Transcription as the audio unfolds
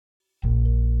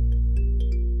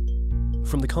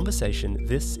From The Conversation,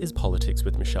 this is Politics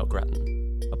with Michelle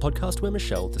Grattan, a podcast where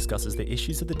Michelle discusses the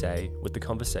issues of the day with The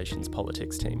Conversation's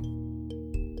politics team.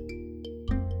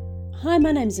 Hi,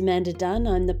 my name's Amanda Dunn.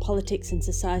 I'm the Politics and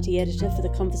Society Editor for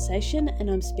The Conversation,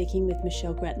 and I'm speaking with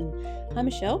Michelle Grattan. Hi,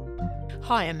 Michelle.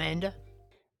 Hi, Amanda.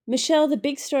 Michelle, the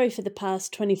big story for the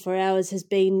past 24 hours has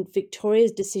been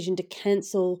Victoria's decision to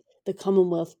cancel the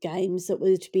Commonwealth Games that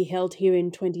were to be held here in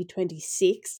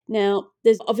 2026. Now,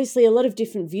 there's obviously a lot of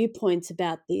different viewpoints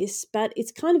about this, but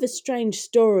it's kind of a strange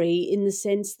story in the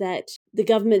sense that the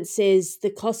government says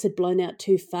the costs had blown out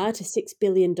too far to $6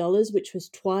 billion, which was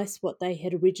twice what they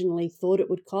had originally thought it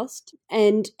would cost.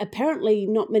 And apparently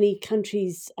not many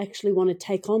countries actually want to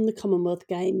take on the Commonwealth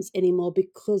Games anymore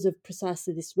because of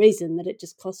precisely this reason, that it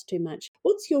just costs too much.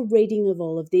 What's your reading of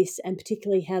all of this, and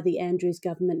particularly how the Andrews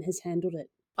government has handled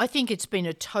it? I think it's been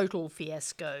a total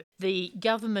fiasco. The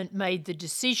government made the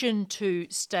decision to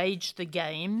stage the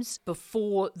Games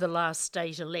before the last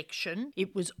state election.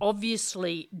 It was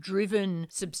obviously driven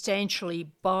substantially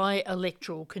by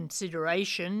electoral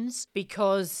considerations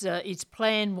because its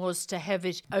plan was to have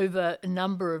it over a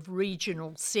number of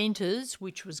regional centres,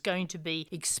 which was going to be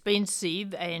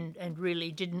expensive and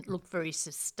really didn't look very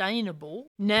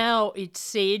sustainable. Now it's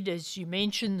said, as you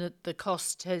mentioned, that the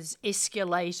cost has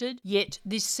escalated, yet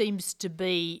this seems to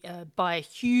be by a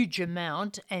huge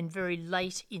amount and very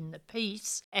late in the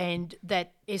piece, and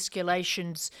that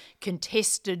escalation's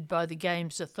contested by the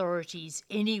Games authorities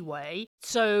anyway.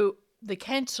 So the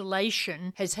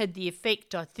cancellation has had the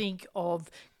effect, I think, of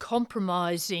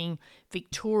compromising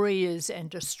Victoria's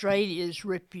and Australia's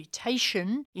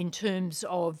reputation in terms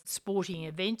of sporting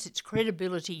events, its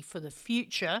credibility for the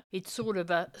future. It's sort of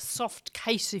a soft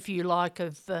case, if you like,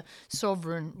 of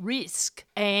sovereign risk.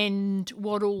 And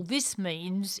what all this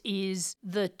means is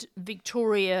that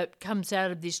Victoria comes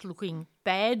out of this looking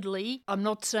badly. I'm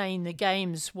not saying the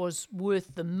Games was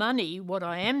worth the money. What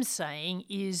I am saying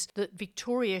is that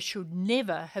Victoria should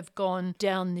never have gone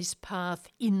down this path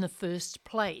in the first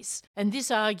place. And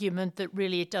this argument that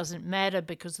really it doesn't matter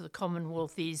because the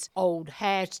Commonwealth is old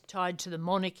hat, tied to the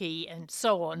monarchy and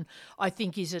so on, I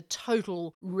think is a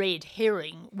total red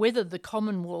herring. Whether the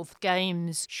Commonwealth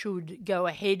Games should go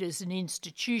ahead as an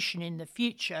institution in the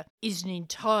future is an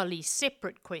entirely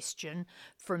separate question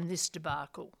from this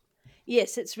debacle.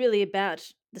 Yes, it's really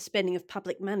about the spending of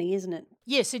public money, isn't it?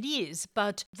 Yes, it is,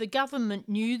 but the government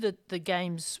knew that the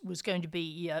Games were going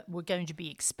to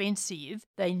be expensive.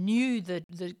 They knew that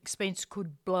the expense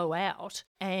could blow out,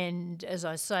 and as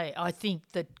I say, I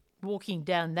think that walking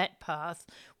down that path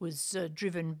was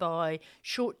driven by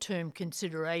short-term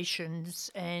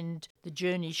considerations, and the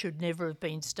journey should never have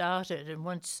been started. And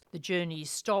once the journey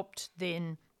is stopped,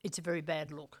 then it's a very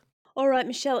bad look. All right,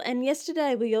 Michelle, and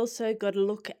yesterday we also got a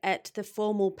look at the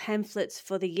formal pamphlets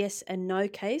for the yes and no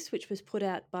case, which was put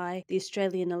out by the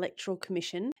Australian Electoral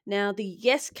Commission. Now, the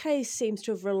yes case seems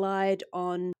to have relied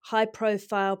on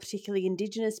high-profile, particularly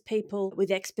Indigenous people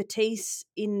with expertise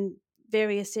in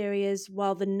various areas,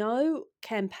 while the no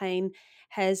campaign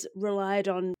has relied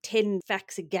on 10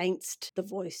 facts against the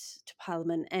voice to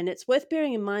Parliament. And it's worth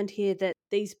bearing in mind here that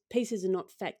these pieces are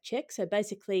not fact-checked, so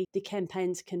basically the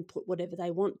campaigns can put whatever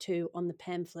they want to on the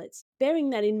pamphlets. Bearing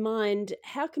that in mind,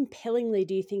 how compellingly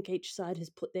do you think each side has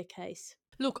put their case?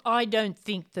 Look, I don't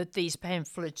think that these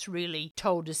pamphlets really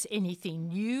told us anything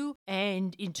new,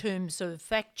 and in terms of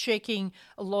fact-checking,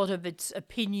 a lot of it's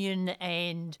opinion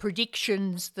and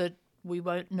predictions that we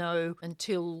won't know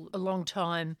until a long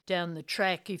time down the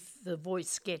track if the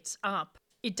voice gets up.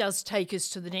 It does take us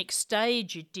to the next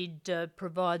stage. It did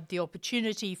provide the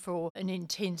opportunity for an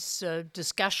intense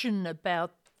discussion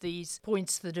about these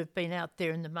points that have been out there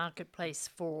in the marketplace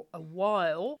for a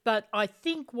while. But I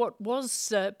think what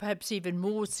was perhaps even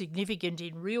more significant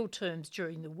in real terms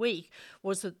during the week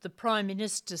was that the Prime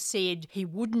Minister said he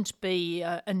wouldn't be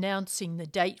announcing the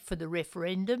date for the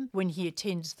referendum when he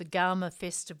attends the Garma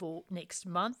Festival next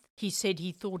month. He said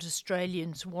he thought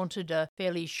Australians wanted a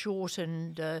fairly short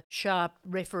and sharp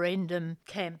referendum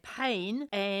campaign,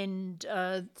 and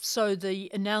so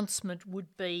the announcement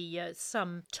would be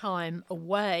some time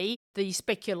away. The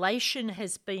speculation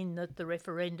has been that the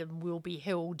referendum will be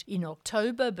held in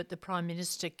October, but the Prime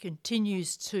Minister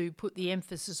continues to put the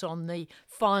emphasis on the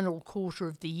final quarter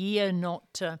of the year,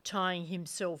 not tying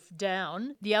himself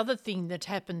down. The other thing that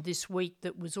happened this week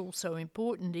that was also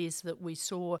important is that we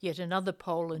saw yet another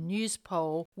poll, a news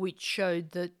poll, which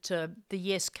showed that the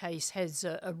yes case has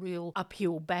a real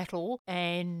uphill battle,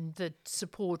 and that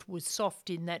support was soft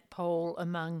in that poll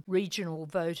among regional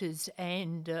voters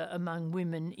and among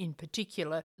women in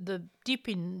particular. The dip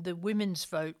in the women's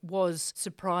vote was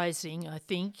surprising, I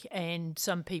think, and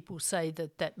some people say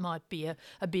that that might be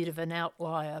a bit of an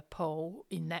outlier poll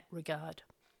in that regard.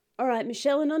 All right,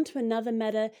 Michelle, and on to another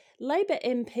matter. Labor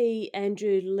MP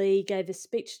Andrew Leigh gave a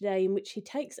speech today in which he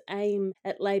takes aim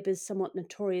at Labor's somewhat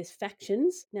notorious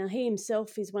factions. Now, he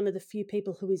himself is one of the few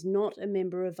people who is not a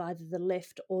member of either the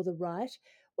left or the right.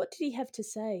 What did he have to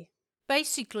say?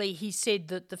 Basically, he said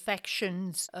that the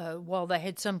factions, while they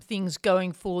had some things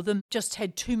going for them, just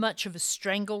had too much of a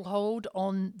stranglehold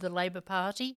on the Labor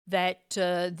Party, that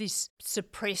this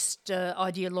suppressed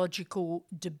ideological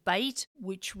debate,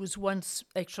 which was once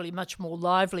actually much more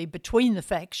lively between the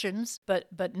factions,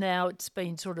 but now it's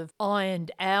been sort of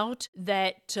ironed out,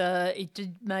 that it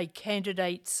did make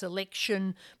candidate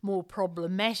selection more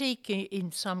problematic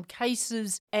in some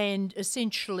cases, and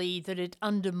essentially that it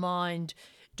undermined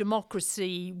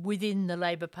democracy within the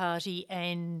Labor Party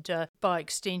and, by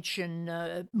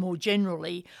extension, more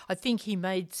generally. I think he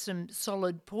made some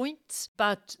solid points,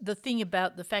 but the thing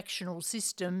about the factional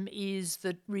system is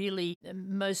that really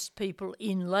most people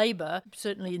in Labor,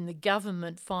 certainly in the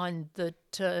government, find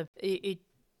that it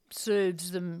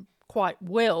serves them quite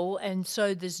well, and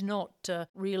so there's not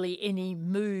really any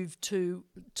move to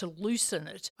loosen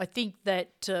it. I think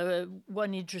that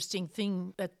one interesting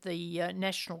thing at the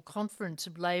National Conference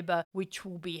of Labor, which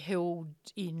will be held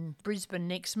in Brisbane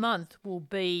next month, will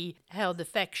be how the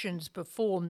factions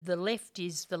perform. The left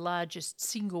is the largest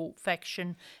single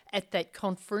faction at that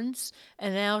conference,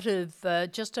 and out of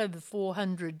just over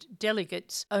 400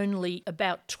 delegates, only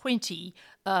about 20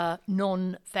 are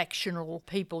non-factional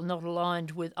people, not aligned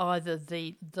with either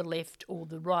the left or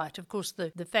the right. Of course,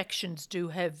 the factions do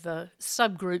have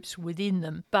subgroups within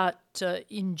them, but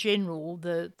in general,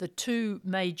 the two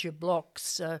major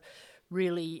blocks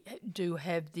really do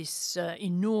have this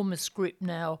enormous grip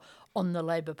now on the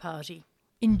Labor Party.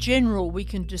 In general, we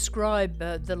can describe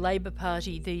the Labor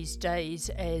Party these days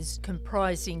as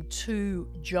comprising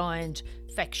two giant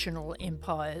factional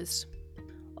empires.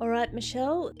 All right,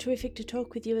 Michelle, terrific to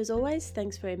talk with you as always.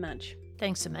 Thanks very much.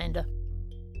 Thanks, Amanda.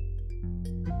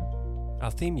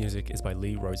 Our theme music is by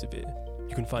Lee Rosevere.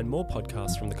 You can find more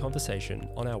podcasts from The Conversation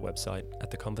on our website at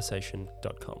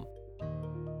theconversation.com.